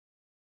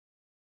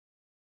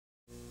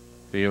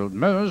Field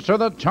moves to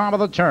the top of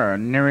the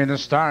turn, nearing the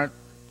start.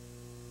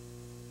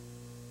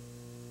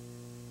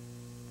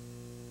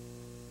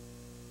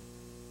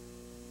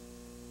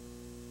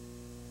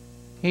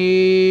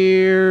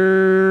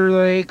 Here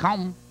they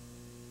come.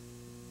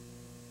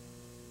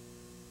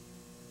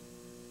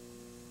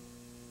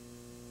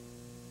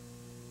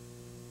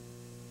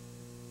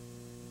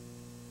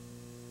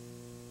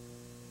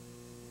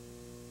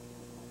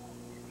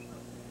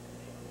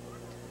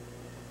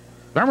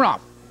 They're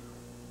off.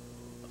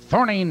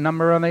 Thorny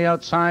number on the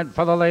outside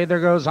for the lead. There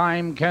goes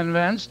I'm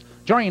Convinced.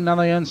 Joined on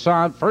the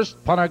inside.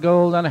 First Pot of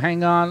Gold and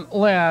Hang On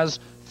Les.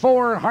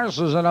 4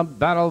 horses in a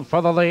battle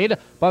for the lead,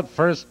 but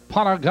first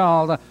Pot of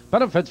Gold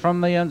benefits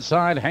from the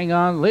inside. Hang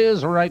On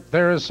Liz right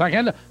there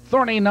second.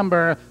 Thorny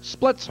number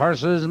splits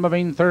horses,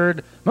 moving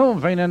third.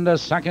 Moving into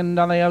second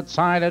on the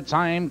outside, it's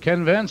I'm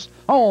Convinced.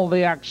 All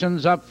the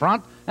actions up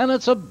front, and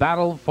it's a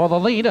battle for the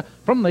lead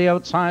from the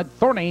outside.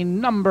 Thorny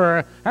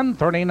number, and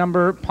Thorny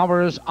number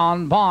powers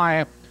on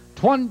by.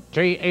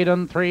 28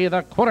 and 3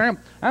 the quarter,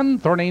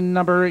 and Thorny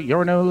number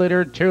your new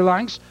leader 2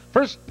 lengths.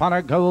 First Pot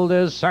of Gold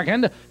is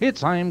second.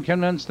 It's I'm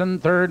Convinced in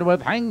third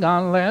with Hang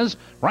On Les.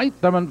 Right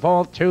them and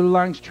fall 2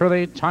 lengths,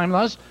 Truly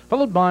Timeless,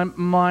 followed by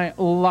My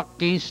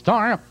Lucky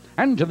Star.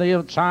 And to the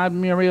outside,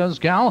 Muriel's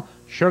Gal,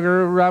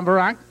 Sugar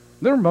Raverack.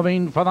 They're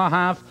moving for the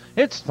half.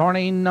 It's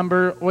Thorny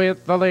number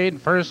with the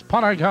lead. First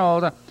Pot of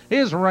Gold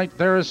is right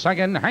there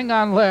second. Hang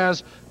On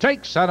Les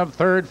takes out of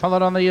third,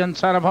 followed on the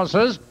inside of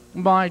horses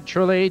by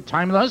Truly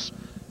Timeless.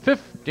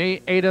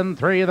 58 and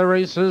 3 the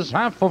race is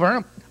half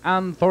over,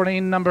 and Thorny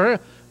number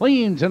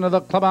leans into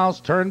the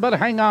clubhouse turn, but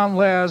Hang On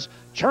Les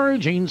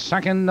charging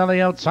second on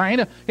the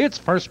outside. It's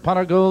First Pot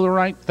of Gold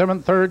right there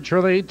in third.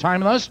 Truly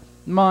Timeless,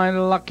 My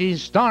Lucky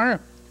Star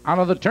out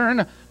of the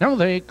turn. Now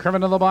they curve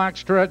into the back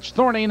stretch.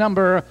 Thorny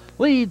number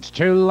leads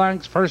 2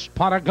 lengths. First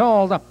Pot of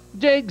Gold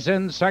digs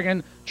in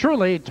second.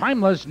 Truly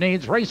Timeless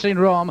needs racing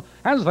room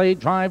as they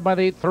drive by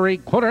the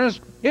 3/4.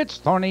 It's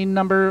Thorny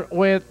number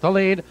with the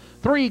lead.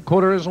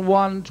 3/4,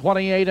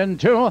 128 and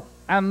 2.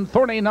 And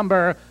Thorny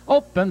number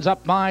opens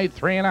up by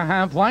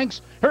 3.5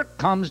 lengths. Here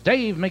comes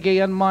Dave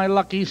McGee and My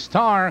Lucky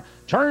Star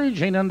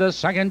charging into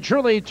second.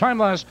 Truly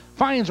Timeless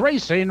finds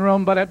racing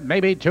room, but it may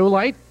be too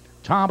late.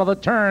 Top of the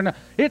turn,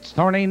 it's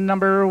Thorny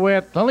number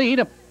with the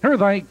lead. Here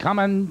they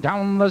coming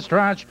down the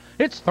stretch.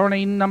 It's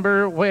Thorny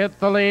number with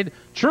the lead.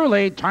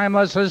 Truly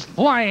Timeless is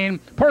flying.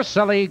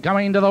 Porcelli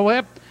coming to the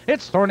whip.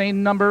 It's Thorny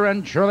number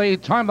and Truly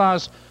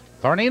Timeless.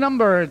 Thorny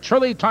number,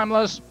 Truly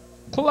Timeless,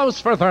 close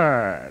for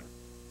third.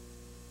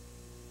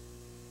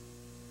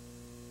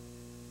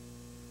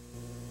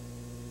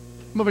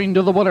 Moving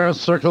to the winner's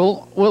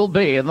circle will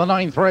be the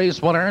 9th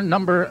race winner,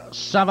 number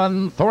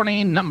 7,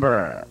 Thorny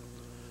number.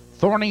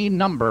 Thorny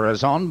number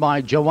is owned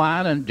by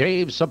Joanne and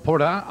Dave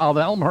Saporta of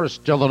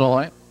Elmhurst,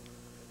 Illinois.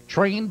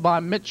 Trained by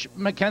Mitch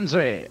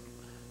McKenzie.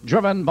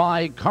 Driven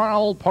by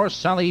Carl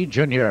Porcelli,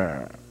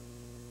 Jr.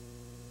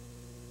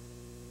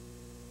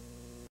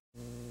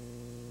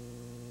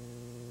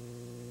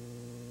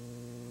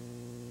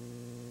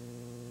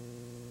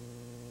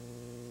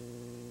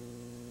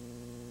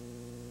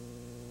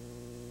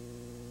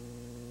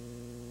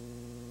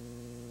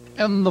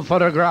 In the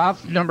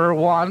photograph, number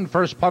 1,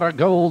 First Pot of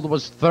Gold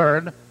was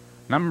third.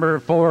 Number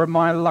 4,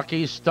 My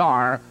Lucky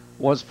Star,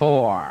 was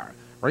 4.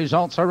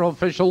 Results are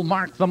official.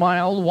 Mark the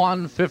mile,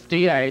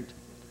 158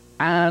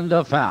 and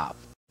a half.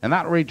 And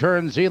that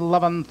returns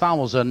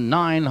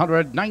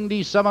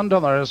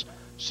 $11,997.60.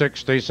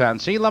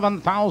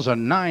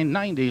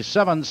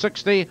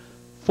 $11,997.60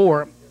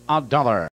 for $1.